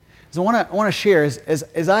So I want to share,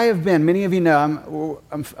 as I have been, many of you know,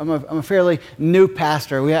 I'm a fairly new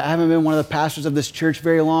pastor. I haven't been one of the pastors of this church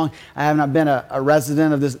very long. I have not been a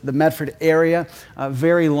resident of the Medford area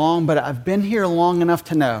very long, but I've been here long enough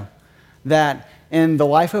to know that in the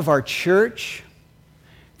life of our church,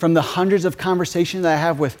 from the hundreds of conversations that I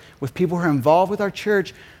have with people who are involved with our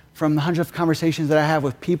church, from the hundreds of conversations that I have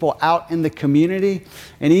with people out in the community,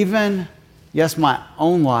 and even, yes, my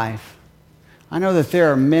own life, I know that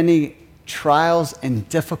there are many trials and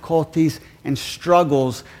difficulties and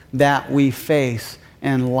struggles that we face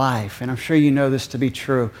in life. And I'm sure you know this to be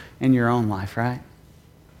true in your own life, right?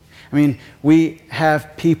 I mean, we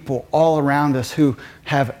have people all around us who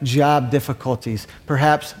have job difficulties.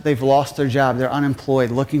 Perhaps they've lost their job, they're unemployed,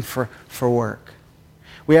 looking for work.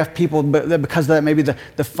 We have people, because of that, maybe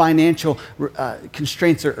the financial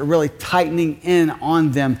constraints are really tightening in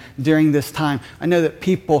on them during this time. I know that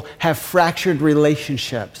people have fractured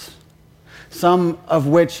relationships, some of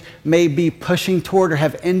which may be pushing toward or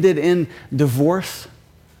have ended in divorce.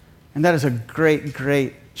 And that is a great,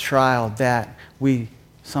 great trial that we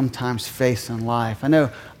sometimes face in life. I know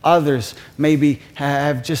others maybe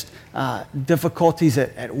have just difficulties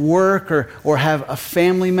at work or have a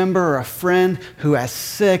family member or a friend who is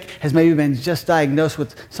sick, has maybe been just diagnosed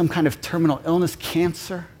with some kind of terminal illness,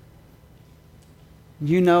 cancer.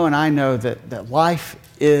 You know and I know that life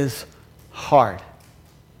is hard.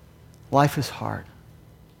 Life is hard.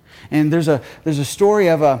 And there's a story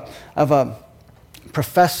of a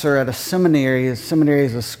professor at a seminary. A seminary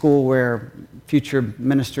is a school where future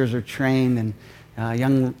ministers are trained, and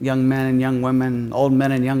young men and young women, old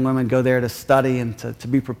men and young women go there to study and to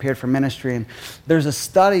be prepared for ministry. And there's a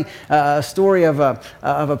story of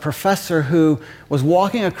a professor who was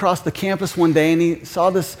walking across the campus one day, and he saw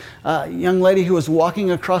this young lady who was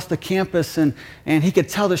walking across the campus, and he could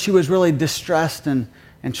tell that she was really distressed and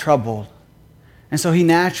troubled. And so he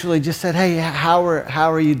naturally just said, "Hey, how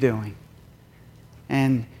are you doing?"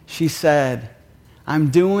 And she said,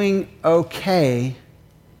 "I'm doing okay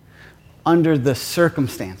under the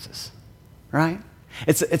circumstances," right?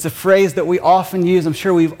 It's a phrase that we often use. I'm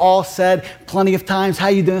sure we've all said plenty of times, "How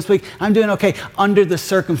you doing this week?" "I'm doing okay under the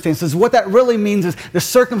circumstances." What that really means is the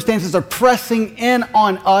circumstances are pressing in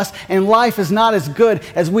on us and life is not as good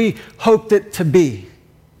as we hoped it to be.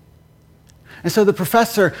 And so the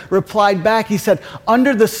professor replied back, he said,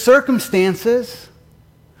 "Under the circumstances,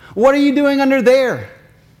 what are you doing under there?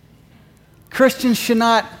 Christians should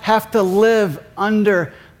not have to live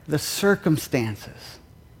under the circumstances."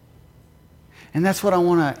 And that's what I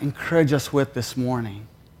want to encourage us with this morning.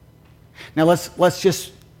 Now let's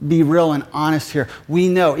just be real and honest here. We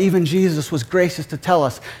know, even Jesus was gracious to tell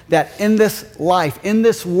us that in this life, in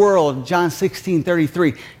this world, John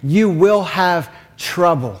 16:33, you will have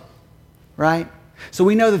trouble, right? So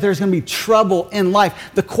we know that there's going to be trouble in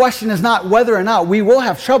life. The question is not whether or not we will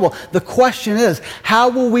have trouble. The question is, how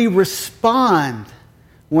will we respond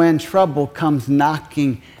when trouble comes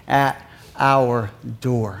knocking at our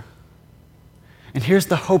door? And here's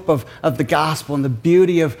the hope of the gospel and the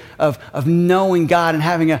beauty of knowing God and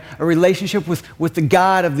having a relationship with the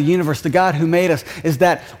God of the universe, the God who made us, is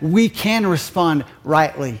that we can respond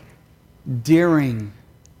rightly during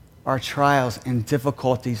our trials and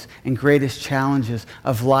difficulties and greatest challenges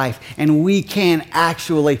of life. And we can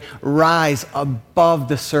actually rise above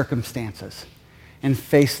the circumstances and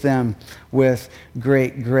face them with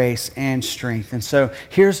great grace and strength. And so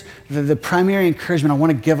here's the primary encouragement I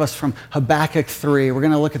want to give us from Habakkuk 3. We're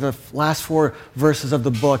going to look at the last 4 verses of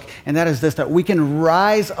the book, and that is this, that we can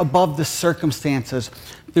rise above the circumstances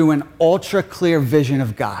through an ultra-clear vision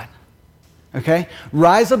of God. Okay?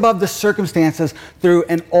 Rise above the circumstances through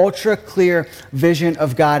an ultra-clear vision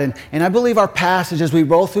of God. And I believe our passage, as we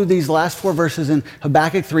roll through these last 4 verses in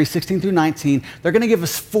Habakkuk 3, 16 through 19, they're going to give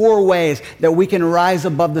us 4 ways that we can rise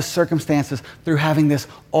above the circumstances through having this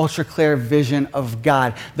ultra-clear vision of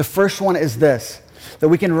God. The first one is this, that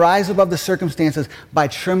we can rise above the circumstances by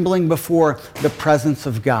trembling before the presence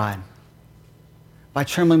of God. By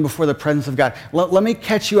trembling before the presence of God. Let me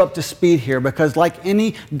catch you up to speed here, because like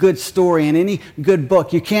any good story and any good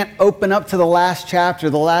book, you can't open up to the last chapter,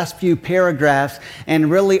 the last few paragraphs, and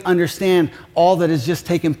really understand all that has just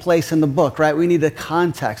taken place in the book, right? We need the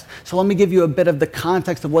context. So let me give you a bit of the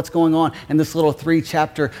context of what's going on in this little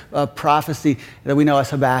 3-chapter prophecy that we know as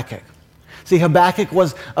Habakkuk. See, Habakkuk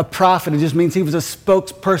was a prophet. It just means he was a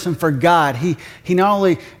spokesperson for God. He not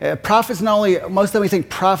only, prophets not only, most of the time we think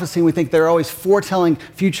prophecy, we think they're always foretelling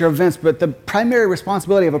future events, but the primary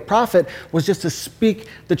responsibility of a prophet was just to speak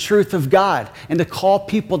the truth of God and to call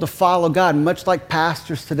people to follow God, much like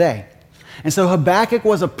pastors today. And so Habakkuk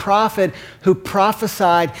was a prophet who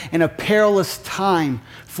prophesied in a perilous time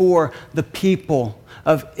for the people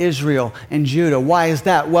of Israel and Judah. Why is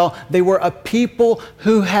that? Well, they were a people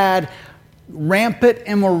who had rampant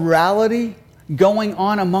immorality going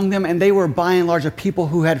on among them, and they were by and large a people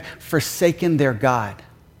who had forsaken their God.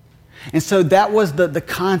 And so that was the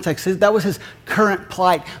context. That was his current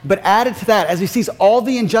plight. But added to that, as he sees all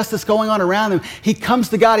the injustice going on around him, he comes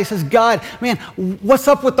to God. He says, God, man, what's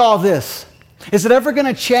up with all this? Is it ever going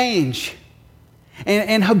to change?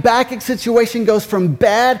 And Habakkuk's situation goes from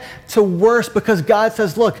bad to worse because God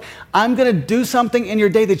says, look, I'm going to do something in your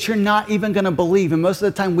day that you're not even going to believe. And most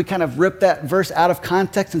of the time we kind of rip that verse out of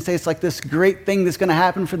context and say it's like this great thing that's going to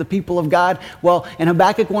happen for the people of God. Well, in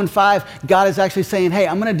Habakkuk 1:5, God is actually saying, hey,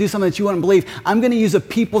 I'm going to do something that you wouldn't believe. I'm going to use a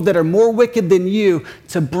people that are more wicked than you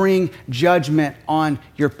to bring judgment on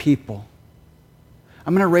your people.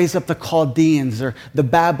 I'm going to raise up the Chaldeans or the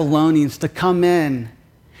Babylonians to come in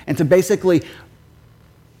and to basically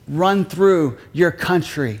run through your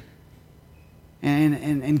country.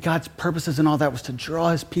 And God's purposes and all that was to draw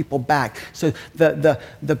his people back. So the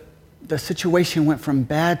situation went from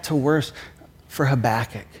bad to worse for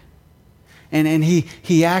Habakkuk. And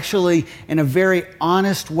he actually, in a very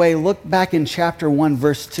honest way, look back in chapter 1,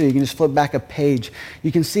 verse 2. You can just flip back a page.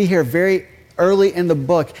 You can see here very early in the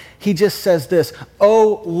book, he just says this,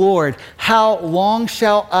 "O Lord, how long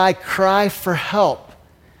shall I cry for help?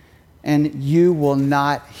 And you will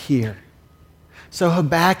not hear." So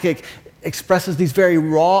Habakkuk expresses these very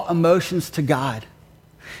raw emotions to God.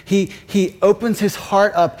 He opens his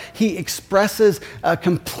heart up. He expresses a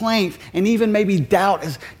complaint and even maybe doubt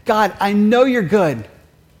as, God, I know you're good,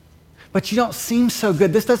 but you don't seem so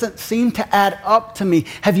good. This doesn't seem to add up to me.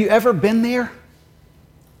 Have you ever been there?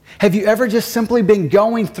 Have you ever just simply been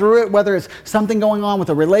going through it, whether it's something going on with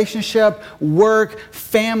a relationship, work,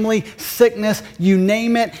 family, sickness, you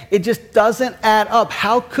name it, it just doesn't add up.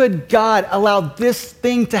 How could God allow this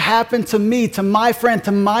thing to happen to me, to my friend,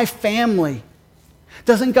 to my family?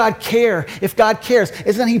 Doesn't God care? If God cares,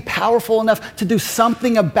 isn't he powerful enough to do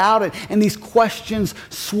something about it? And these questions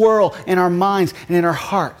swirl in our minds and in our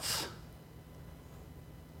hearts.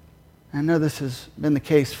 I know this has been the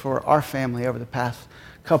case for our family over the past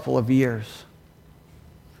couple of years.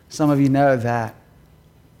 Some of you know that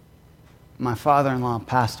my father-in-law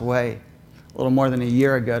passed away a little more than a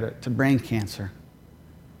year ago to brain cancer.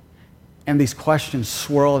 And these questions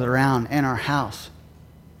swirled around in our house.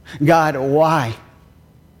 God, why?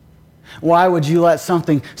 Why would you let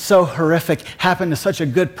something so horrific happen to such a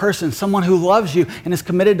good person, someone who loves you and is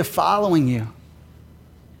committed to following you?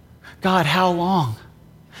 God, how long?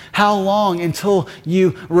 How long until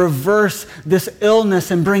you reverse this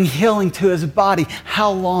illness and bring healing to his body?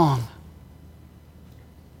 How long?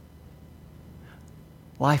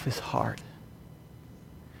 Life is hard.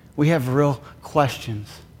 We have real questions.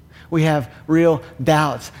 We have real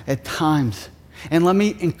doubts at times. And let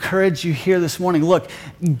me encourage you here this morning. Look,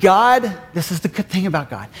 God, this is the good thing about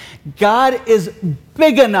God. God is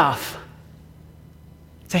big enough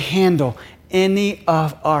to handle any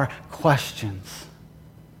of our questions.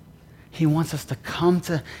 He wants us to come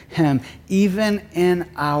to him even in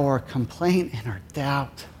our complaint and our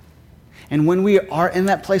doubt. And when we are in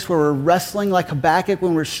that place where we're wrestling like Habakkuk,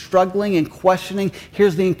 when we're struggling and questioning,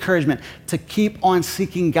 here's the encouragement: to keep on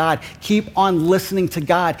seeking God, keep on listening to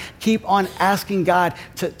God, keep on asking God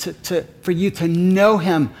for you to know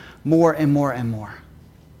him more and more and more.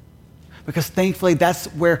 Because thankfully, that's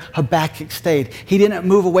where Habakkuk stayed. He didn't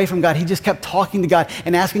move away from God. He just kept talking to God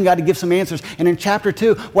and asking God to give some answers. And in chapter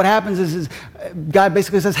 2, what happens is God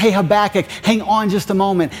basically says, hey, Habakkuk, hang on just a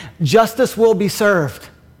moment. Justice will be served.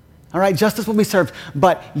 All right, justice will be served.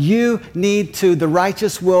 But you need to, the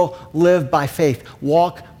righteous will live by faith,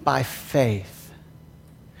 walk by faith.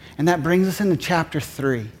 And that brings us into chapter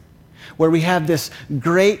 3, where we have this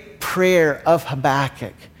great prayer of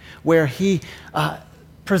Habakkuk, where he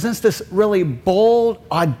presents this really bold,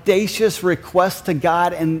 audacious request to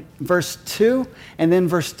God in verse 2, and then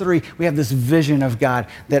verse 3, we have this vision of God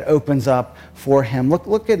that opens up for him.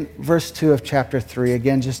 Look at verse 2 of chapter 3,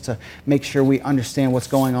 again, just to make sure we understand what's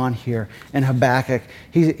going on here in Habakkuk.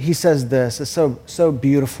 He says this, it's so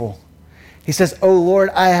beautiful. He says, "O Lord,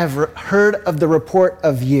 I have heard of the report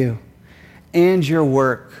of you and your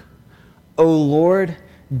work. O Lord,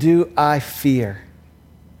 do I fear.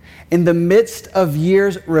 In the midst of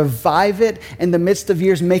years, revive it. In the midst of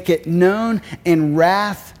years, make it known. In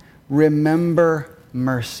wrath, remember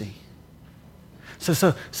mercy."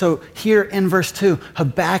 So here in verse 2,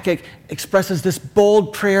 Habakkuk expresses this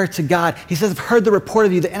bold prayer to God. He says, "I've heard the report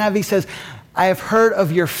of you." The NIV says, "I have heard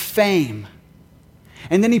of your fame."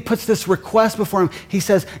 And then he puts this request before him. He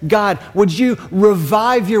says, God, would you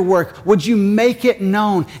revive your work? Would you make it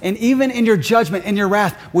known? And even in your judgment, in your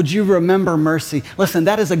wrath, would you remember mercy? Listen,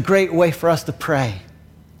 that is a great way for us to pray.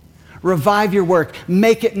 Revive your work.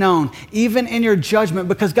 Make it known, even in your judgment.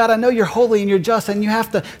 Because God, I know you're holy and you're just and you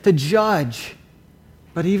have to judge.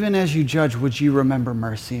 But even as you judge, would you remember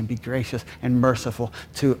mercy and be gracious and merciful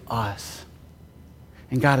to us?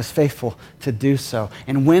 And God is faithful to do so.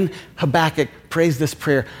 And when Habakkuk prays this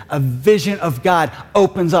prayer, a vision of God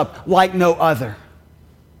opens up like no other.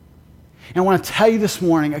 And I want to tell you this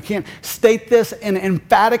morning, I can't state this in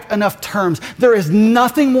emphatic enough terms. There is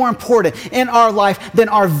nothing more important in our life than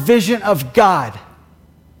our vision of God.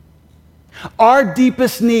 Our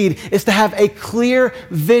deepest need is to have a clear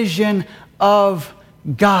vision of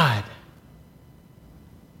God.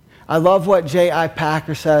 I love what J.I.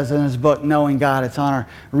 Packer says in his book, Knowing God. It's on our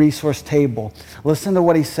resource table. Listen to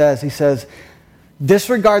what he says. He says,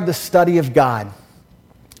 disregard the study of God,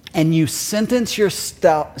 and you sentence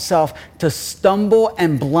yourself to stumble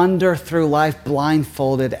and blunder through life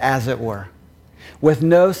blindfolded, as it were, with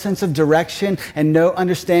no sense of direction and no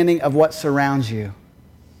understanding of what surrounds you.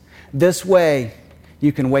 This way,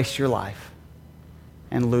 you can waste your life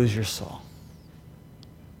and lose your soul.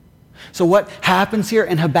 So what happens here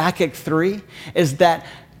in Habakkuk 3 is that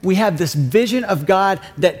we have this vision of God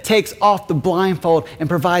that takes off the blindfold and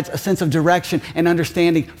provides a sense of direction and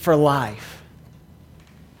understanding for life.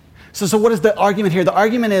 So what is the argument here? The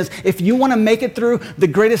argument is, if you want to make it through the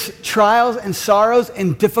greatest trials and sorrows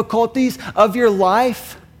and difficulties of your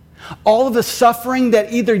life, all of the suffering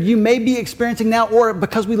that either you may be experiencing now or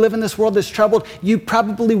because we live in this world that's troubled, you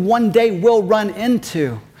probably one day will run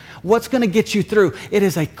into. What's going to get you through? It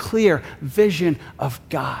is a clear vision of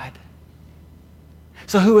God.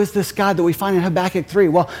 So who is this God that we find in Habakkuk 3?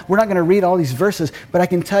 Well, we're not going to read all these verses, but I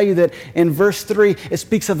can tell you that in verse 3, it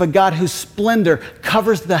speaks of a God whose splendor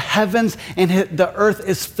covers the heavens and the earth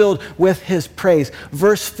is filled with his praise.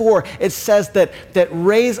 Verse 4, it says that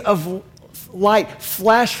rays of light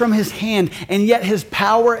flash from his hand, and yet his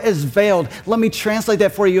power is veiled. Let me translate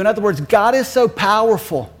that for you. In other words, God is so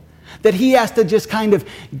powerful that he has to just kind of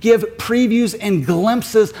give previews and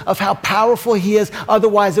glimpses of how powerful he is.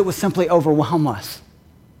 Otherwise, it would simply overwhelm us.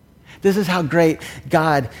 This is how great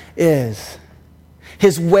God is.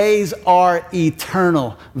 His ways are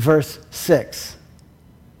eternal, verse 6.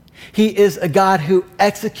 He is a God who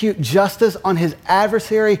executes justice on his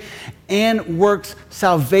adversary and works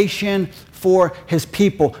salvation for his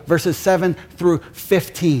people, verses 7 through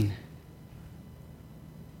 15.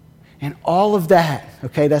 And all of that,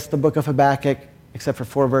 okay, that's the book of Habakkuk, except for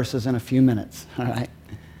 4 verses in a few minutes, all right?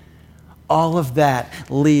 All of that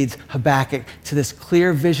leads Habakkuk to this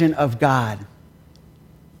clear vision of God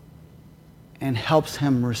and helps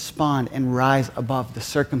him respond and rise above the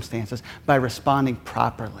circumstances by responding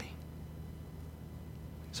properly.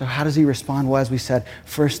 So how does he respond? Well, as we said,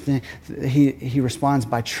 first he responds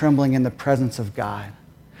by trembling in the presence of God.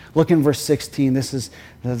 Look in verse 16. This is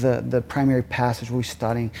the primary passage we're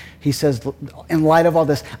studying. He says, in light of all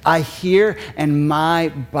this, I hear and my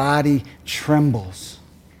body trembles.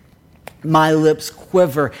 My lips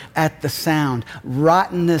quiver at the sound.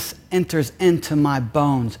 Rottenness enters into my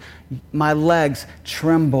bones. My legs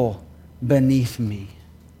tremble beneath me.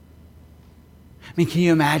 I mean, can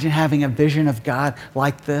you imagine having a vision of God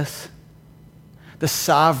like this? The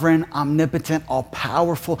sovereign, omnipotent,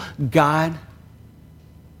 all-powerful God.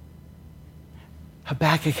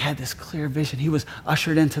 Habakkuk had this clear vision. He was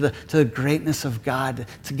ushered into the greatness of God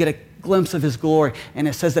to get a glimpse of his glory. And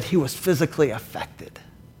it says that he was physically affected.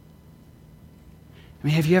 I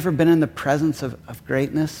mean, have you ever been in the presence of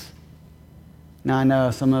greatness? Now, I know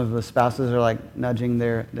some of the spouses are like nudging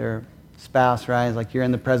their spouse, right? It's like you're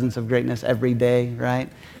in the presence of greatness every day, right?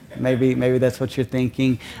 Maybe that's what you're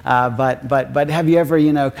thinking. But have you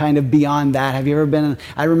ever, kind of beyond that? Have you ever been?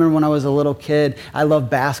 I remember when I was a little kid, I loved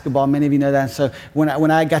basketball. Many of you know that. So when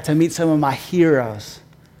I got to meet some of my heroes,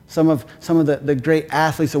 some of the great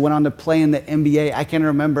athletes that went on to play in the NBA, I can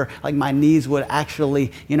remember like my knees would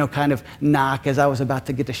actually, kind of knock as I was about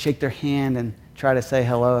to get to shake their hand and try to say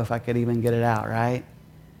hello if I could even get it out, right?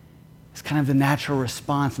 It's kind of the natural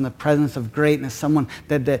response in the presence of greatness, someone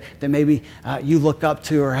that maybe you look up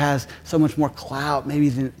to or has so much more clout maybe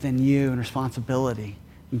than you and responsibility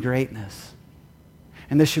and greatness.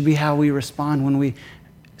 And this should be how we respond when we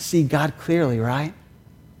see God clearly, right?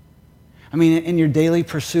 I mean, in your daily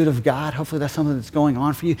pursuit of God, hopefully that's something that's going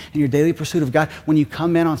on for you. In your daily pursuit of God, when you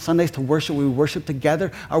come in on Sundays to worship, we worship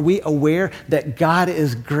together, are we aware that God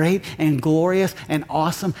is great and glorious and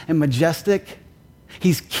awesome and majestic?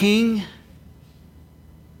 He's king.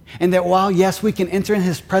 And that while, yes, we can enter in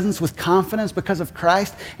his presence with confidence because of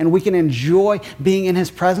Christ, and we can enjoy being in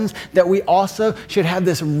his presence, that we also should have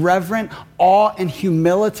this reverent awe and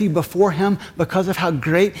humility before him because of how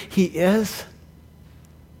great he is.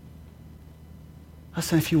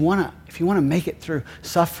 Listen, if you want to make it through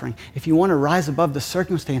suffering, if you want to rise above the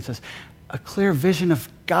circumstances, a clear vision of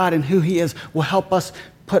God and who he is will help us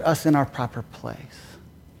put us in our proper place.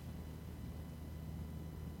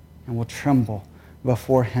 And we'll tremble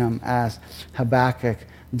before him as Habakkuk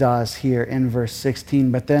does here in verse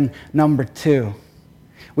 16. But then number 2,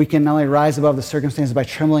 we can not only rise above the circumstances by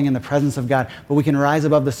trembling in the presence of God, but we can rise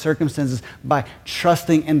above the circumstances by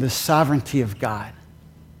trusting in the sovereignty of God.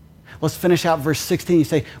 Let's finish out verse 16. You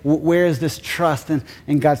say, where is this trust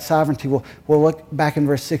in God's sovereignty? We'll look back in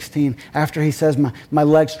verse 16. After he says, my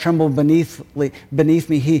legs tremble beneath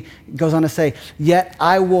me, he goes on to say, yet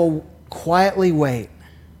I will quietly wait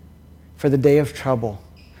for the day of trouble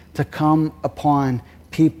to come upon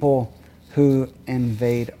people who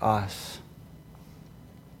invade us.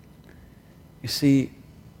 You see,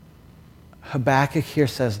 Habakkuk here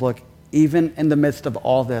says, look, even in the midst of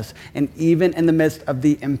all this, and even in the midst of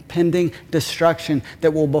the impending destruction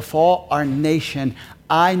that will befall our nation,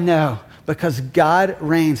 I know, because God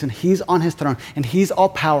reigns and he's on his throne and he's all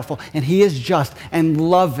powerful and he is just and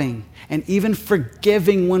loving and even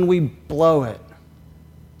forgiving when we blow it.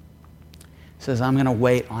 Says, I'm going to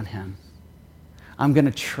wait on him. I'm going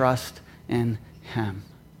to trust in him.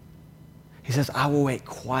 He says, I will wait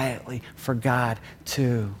quietly for God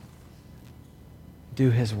to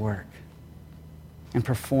do his work and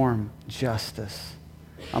perform justice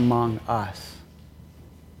among us.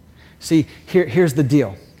 See, here's the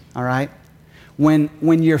deal, all right? When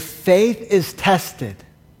your faith is tested,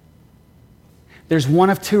 there's one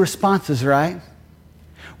of two responses, right?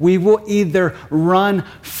 We will either run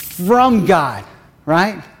from God,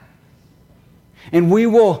 right? And we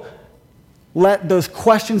will let those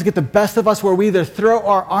questions get the best of us, where we either throw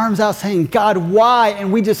our arms out saying, God, why?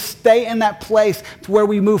 And we just stay in that place to where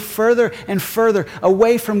we move further and further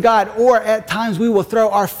away from God. Or at times we will throw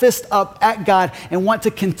our fist up at God and want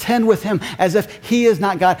to contend with him as if he is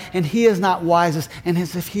not God and he is not wisest and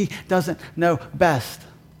as if he doesn't know best.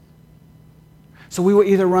 So we will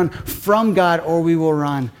either run from God or we will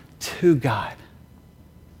run to God.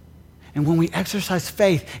 And when we exercise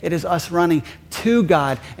faith, it is us running to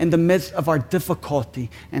God in the midst of our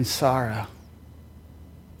difficulty and sorrow.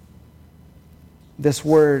 This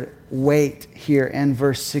word wait here in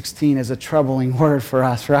verse 16 is a troubling word for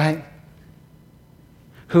us, right?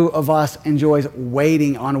 Who of us enjoys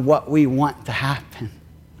waiting on what we want to happen?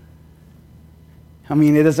 I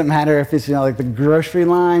mean, it doesn't matter if it's like the grocery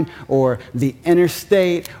line or the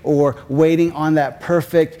interstate or waiting on that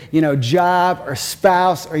perfect job or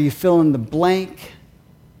spouse, or you fill in the blank.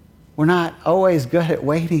 We're not always good at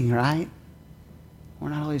waiting, right?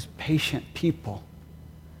 We're not always patient people.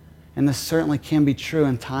 And this certainly can be true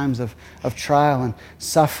in times of trial and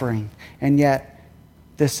suffering. And yet,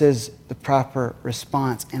 this is the proper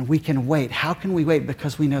response. And we can wait. How can we wait?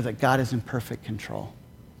 Because we know that God is in perfect control.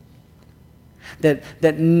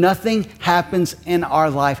 That nothing happens in our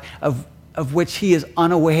life of which he is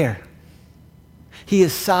unaware. He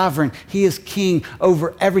is sovereign. He is king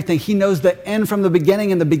over everything. He knows the end from the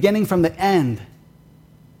beginning and the beginning from the end.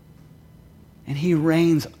 And he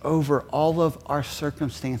reigns over all of our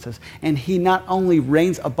circumstances. And he not only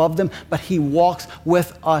reigns above them, but he walks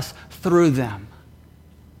with us through them.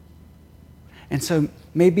 And so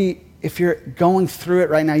maybe if you're going through it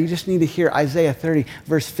right now, you just need to hear Isaiah 30,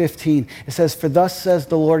 verse 15. It says, for thus says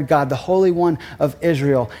the Lord God, the Holy One of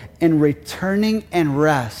Israel, in returning and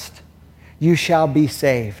rest you shall be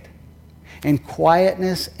saved. In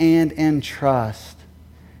quietness and in trust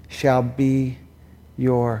shall be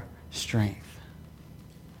your strength.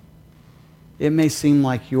 It may seem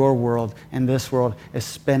like your world and this world is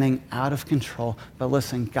spinning out of control, but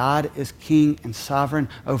listen, God is king and sovereign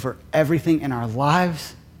over everything in our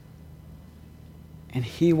lives. And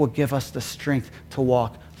he will give us the strength to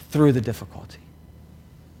walk through the difficulty.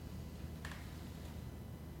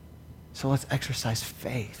 So let's exercise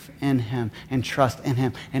faith in him and trust in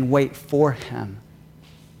him and wait for him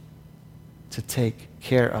to take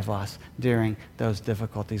care of us during those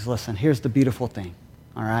difficulties. Listen, here's the beautiful thing,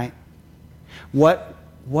 all right? What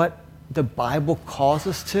the Bible calls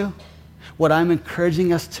us to, what I'm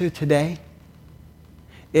encouraging us to today,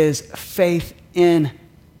 is faith in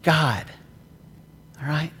God. All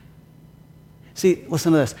right? See,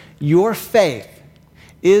 listen to this. Your faith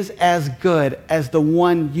is as good as the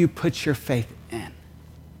one you put your faith in.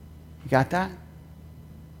 You got that?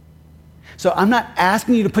 So I'm not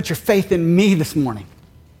asking you to put your faith in me this morning.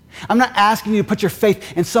 I'm not asking you to put your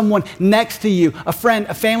faith in someone next to you, a friend,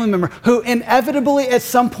 a family member, who inevitably at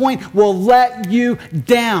some point will let you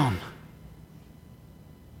down.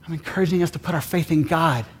 I'm encouraging us to put our faith in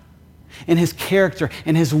God, in His character,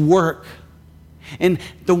 in His work, in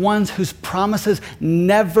the ones whose promises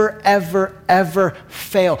never, ever, ever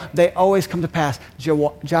fail. They always come to pass.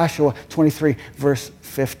 Joshua 23, verse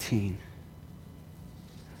 15.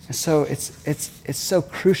 And so it's so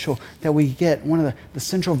crucial that we get one of the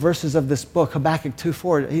central verses of this book, Habakkuk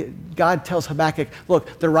 2:4. God tells Habakkuk,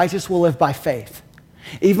 look, the righteous will live by faith.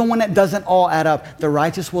 Even when it doesn't all add up, the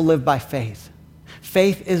righteous will live by faith.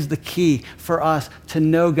 Faith is the key for us to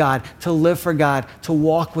know God, to live for God, to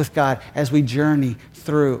walk with God as we journey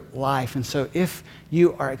through life. And so if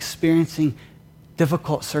you are experiencing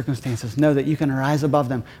difficult circumstances, know that you can rise above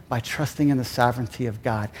them by trusting in the sovereignty of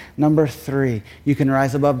God. Number 3, you can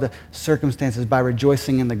rise above the circumstances by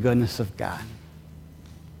rejoicing in the goodness of God.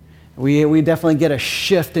 We definitely get a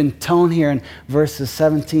shift in tone here in verses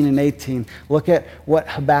 17 and 18. Look at what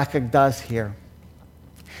Habakkuk does here.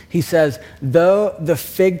 He says, though the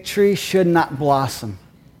fig tree should not blossom,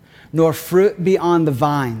 nor fruit be on the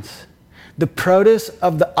vines, the produce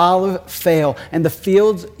of the olive fail, and the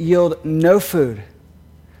fields yield no food,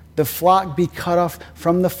 the flock be cut off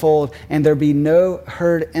from the fold, and there be no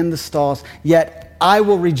herd in the stalls, yet I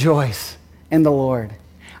will rejoice in the Lord.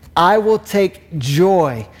 I will take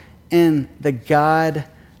joy in the God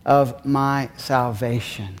of my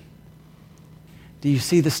salvation. Do you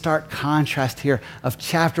see the stark contrast here of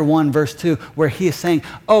chapter 1, verse 2, where he is saying,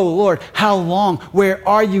 oh Lord, how long? Where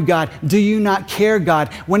are you, God? Do you not care,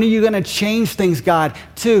 God? When are you going to change things, God?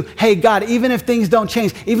 To, hey, God, even if things don't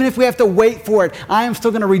change, even if we have to wait for it, I am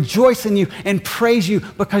still going to rejoice in you and praise you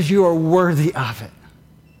because you are worthy of it.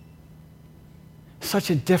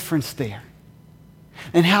 Such a difference there.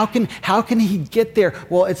 And how can he get there?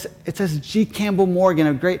 Well, it's as G. Campbell Morgan,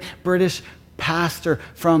 a great British pastor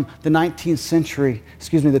from the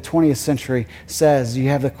 20th century says, you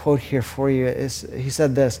have the quote here for you. He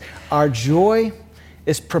said this, our joy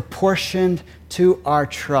is proportioned to our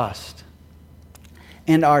trust,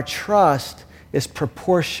 and our trust is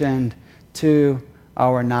proportioned to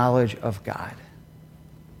our knowledge of God.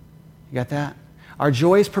 You got that? Our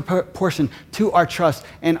joy is proportioned to our trust,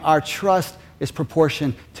 and our trust is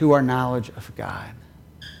proportioned to our knowledge of God.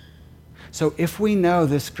 So if we know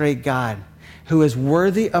this great God who is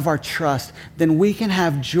worthy of our trust, then we can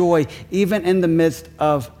have joy even in the midst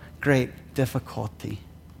of great difficulty.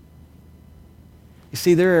 You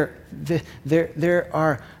see, there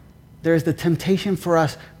is the temptation for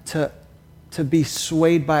us to be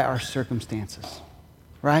swayed by our circumstances,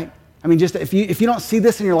 right? I mean, just if you don't see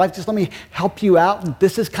this in your life, just let me help you out.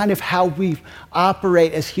 This is kind of how we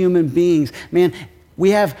operate as human beings. Man,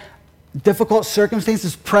 we have difficult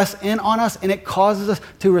circumstances press in on us, and it causes us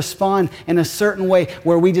to respond in a certain way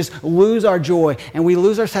where we just lose our joy and we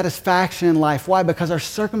lose our satisfaction in life. Why? Because our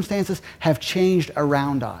circumstances have changed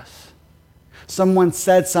around us. Someone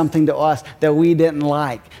said something to us that we didn't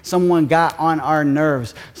like. Someone got on our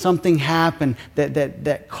nerves. Something happened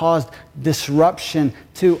that caused disruption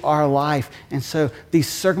to our life. And so these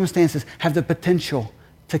circumstances have the potential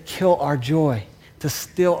to kill our joy, to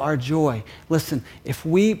steal our joy. Listen, if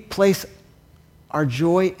we place our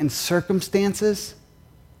joy in circumstances,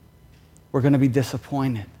 we're going to be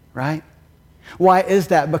disappointed, right? Why is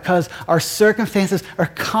that? Because our circumstances are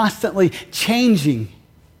constantly changing.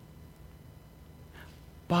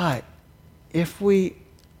 But if we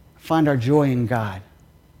find our joy in God,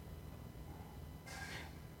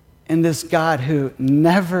 in this God who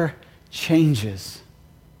never changes,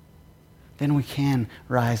 then we can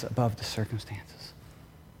rise above the circumstances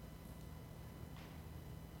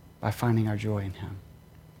by finding our joy in Him.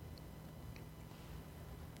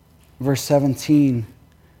 Verse 17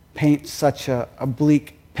 paints such a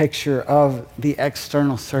bleak picture of the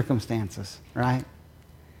external circumstances, right?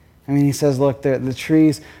 I mean, he says, look, the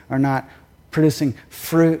trees are not producing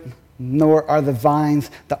fruit, nor are the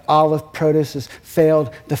vines. The olive produce has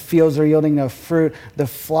failed. The fields are yielding no fruit. The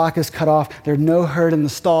flock is cut off. There's no herd in the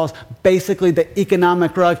stalls. Basically, the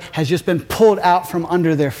economic rug has just been pulled out from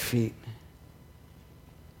under their feet.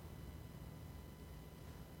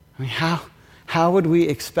 I mean, how would we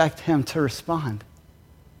expect him to respond?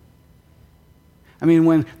 I mean,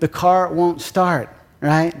 when the car won't start,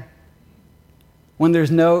 right? When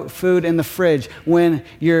there's no food in the fridge, when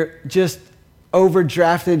you're just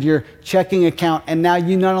overdrafted your checking account and now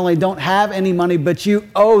you not only don't have any money, but you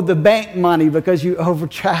owe the bank money because you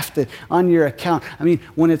overdrafted on your account. I mean,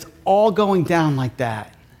 when it's all going down like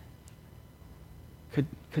that,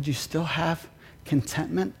 could you still have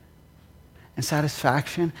contentment and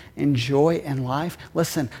satisfaction and joy in life?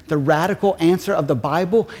 Listen, the radical answer of the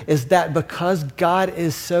Bible is that because God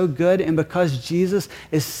is so good and because Jesus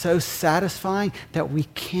is so satisfying, that we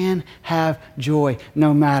can have joy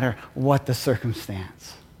no matter what the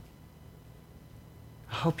circumstance.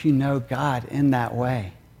 I hope you know God in that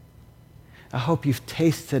way. I hope you've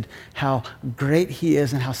tasted how great He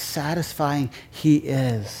is and how satisfying He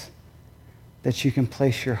is, that you can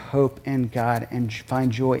place your hope in God and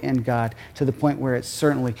find joy in God to the point where it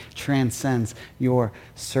certainly transcends your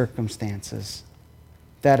circumstances.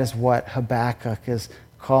 That is what Habakkuk is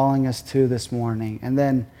calling us to this morning. And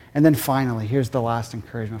then finally, here's the last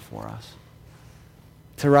encouragement for us.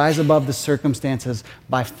 To rise above the circumstances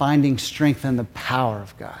by finding strength in the power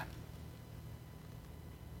of God.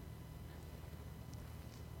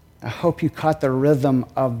 I hope you caught the rhythm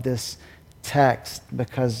of this text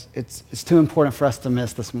because it's too important for us to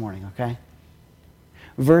miss this morning, okay?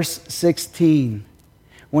 Verse 16,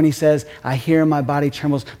 when he says, I hear my body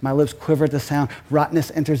trembles, my lips quiver at the sound,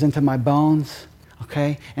 rottenness enters into my bones,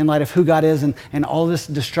 okay? In light of who God is and all this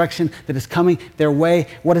destruction that is coming their way,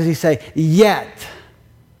 what does he say? Yet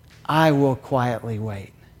I will quietly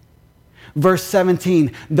wait. Verse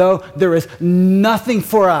 17, though there is nothing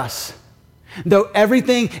for us, though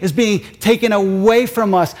everything is being taken away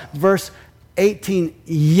from us. Verse 18,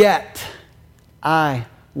 yet I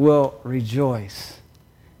will rejoice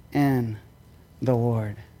in the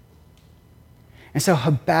Lord. And so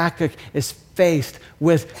Habakkuk is faced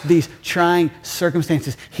with these trying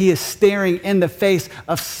circumstances. He is staring in the face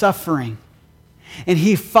of suffering. And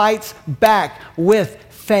he fights back with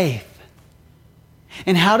faith.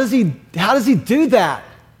 And how does he do that?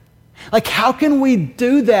 Like, how can we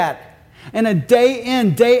do that in a day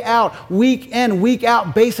in, day out, week in, week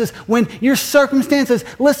out basis when your circumstances,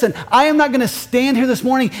 listen, I am not going to stand here this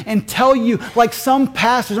morning and tell you like some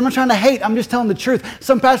pastors, I'm not trying to hate, I'm just telling the truth.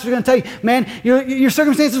 Some pastors are going to tell you, man, your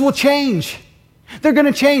circumstances will change. They're going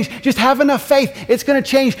to change. Just have enough faith. It's going to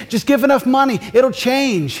change. Just give enough money. It'll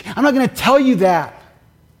change. I'm not going to tell you that.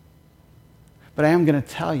 But I am going to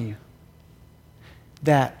tell you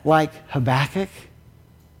that like Habakkuk,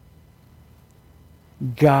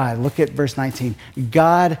 God, look at verse 19.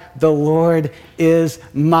 God, the Lord, is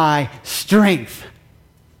my strength.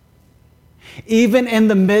 Even in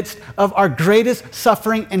the midst of our greatest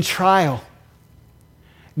suffering and trial,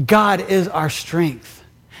 God is our strength.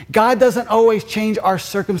 God doesn't always change our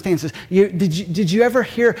circumstances. Did you ever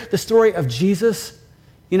hear the story of Jesus?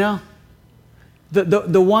 You know,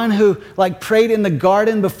 the one who like prayed in the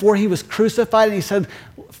garden before he was crucified, and he said,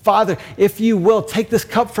 Father, if you will, take this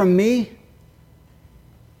cup from me.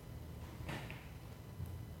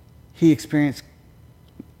 He experienced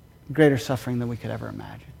greater suffering than we could ever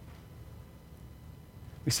imagine.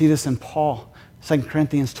 We see this in Paul, 2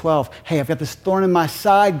 Corinthians 12. Hey, I've got this thorn in my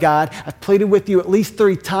side, God. I've pleaded with you at least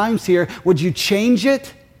 3 times here. Would you change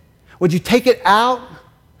it? Would you take it out?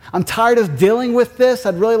 I'm tired of dealing with this.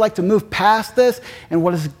 I'd really like to move past this. And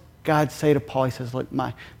what does God say to Paul? He says, look,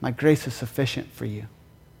 my grace is sufficient for you.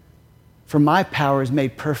 For my power is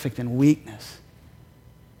made perfect in weakness.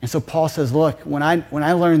 And so Paul says, look, when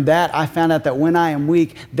I learned that, I found out that when I am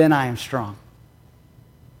weak, then I am strong.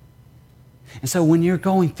 And so when you're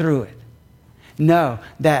going through it, know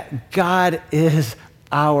that God is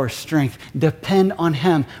our strength. Depend on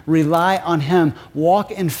Him. Rely on Him. Walk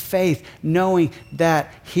in faith, knowing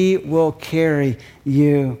that He will carry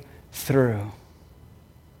you through.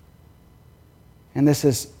 And this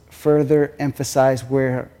is further emphasized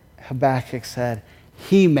where Habakkuk said,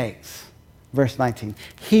 He makes. Verse 19,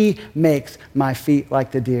 He makes my feet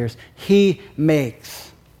like the deer's. He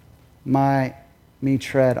makes me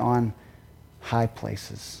tread on high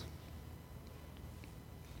places.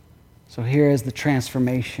 So here is the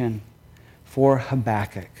transformation for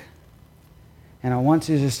Habakkuk. And I want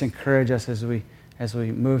to just encourage us as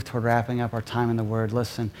we move toward wrapping up our time in the Word.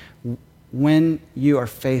 Listen, when you are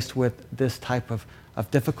faced with this type of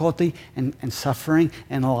difficulty and suffering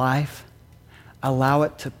in life, allow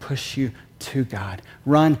it to push you to God.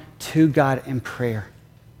 Run to God in prayer.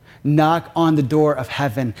 Knock on the door of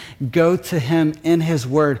heaven. Go to Him in His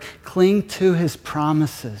Word. Cling to His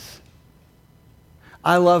promises.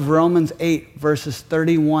 I love Romans 8, verses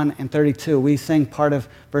 31 and 32. We sang part of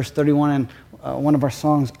verse 31 in one of our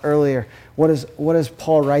songs earlier. What does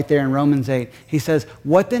Paul write there in Romans 8? He says,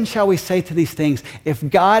 what then shall we say to these things? If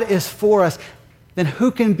God is for us, then who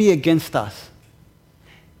can be against us?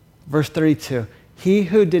 Verse 32. He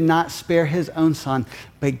who did not spare His own Son,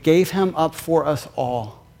 but gave Him up for us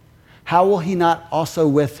all, how will He not also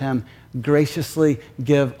with Him graciously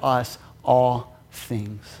give us all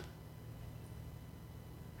things?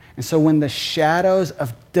 And so when the shadows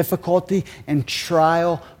of difficulty and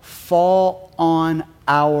trial fall on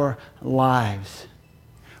our lives,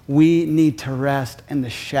 we need to rest in the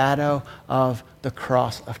shadow of the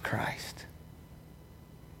cross of Christ.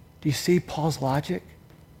 Do you see Paul's logic?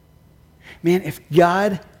 Man, if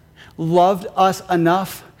God loved us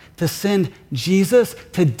enough to send Jesus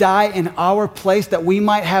to die in our place that we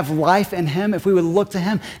might have life in him, if we would look to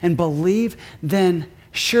him and believe, then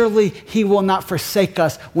surely he will not forsake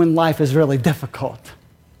us when life is really difficult.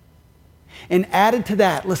 And added to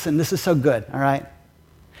that, listen, this is so good, all right?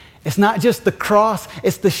 It's not just the cross,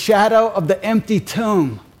 it's the shadow of the empty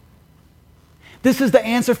tomb. This is the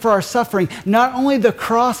answer for our suffering. Not only the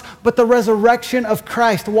cross, but the resurrection of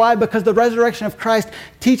Christ. Why? Because the resurrection of Christ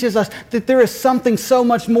teaches us that there is something so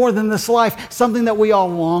much more than this life, something that we all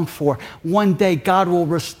long for. One day, God will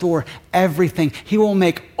restore everything. He will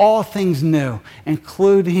make all things new,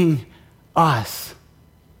 including us.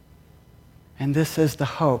 And this is the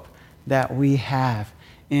hope that we have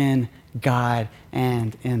in God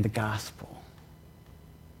and in the gospel.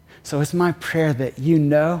 So it's my prayer that you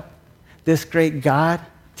know this great God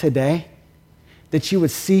today, that you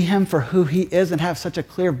would see him for who he is and have such a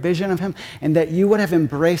clear vision of him, and that you would have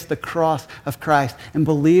embraced the cross of Christ and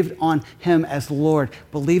believed on him as Lord,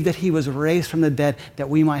 believed that he was raised from the dead that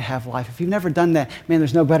we might have life. If you've never done that, man,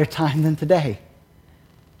 there's no better time than today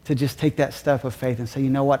to just take that step of faith and say, you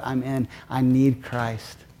know what, I'm in. I need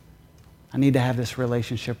Christ. I need to have this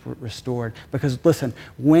relationship restored. Because listen,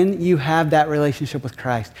 when you have that relationship with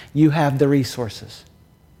Christ, you have the resources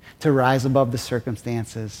to rise above the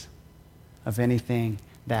circumstances of anything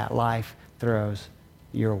that life throws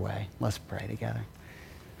your way. Let's pray together.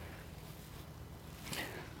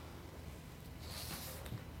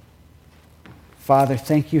 Father,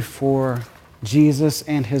 thank you for Jesus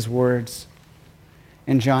and his words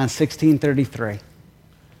in John 16:33,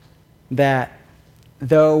 that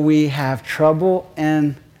though we have trouble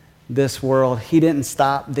in this world, he didn't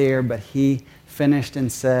stop there, but he finished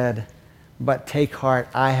and said, but take heart,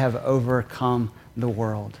 I have overcome the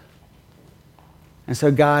world. And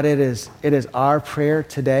so, God, it is our prayer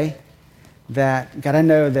today that, God, I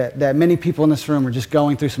know that many people in this room are just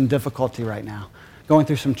going through some difficulty right now, going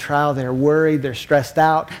through some trial. They're worried, they're stressed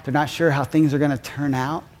out, they're not sure how things are going to turn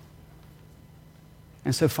out.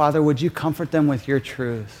 And so, Father, would you comfort them with your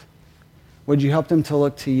truth? Would you help them to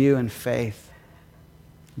look to you in faith,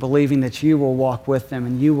 believing that you will walk with them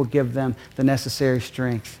and you will give them the necessary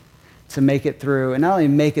strength to make it through, and not only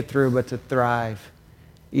make it through, but to thrive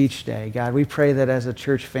each day. God, we pray that as a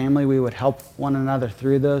church family, we would help one another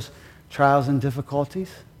through those trials and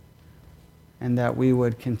difficulties, and that we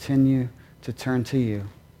would continue to turn to you.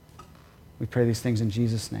 We pray these things in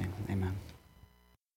Jesus' name. Amen.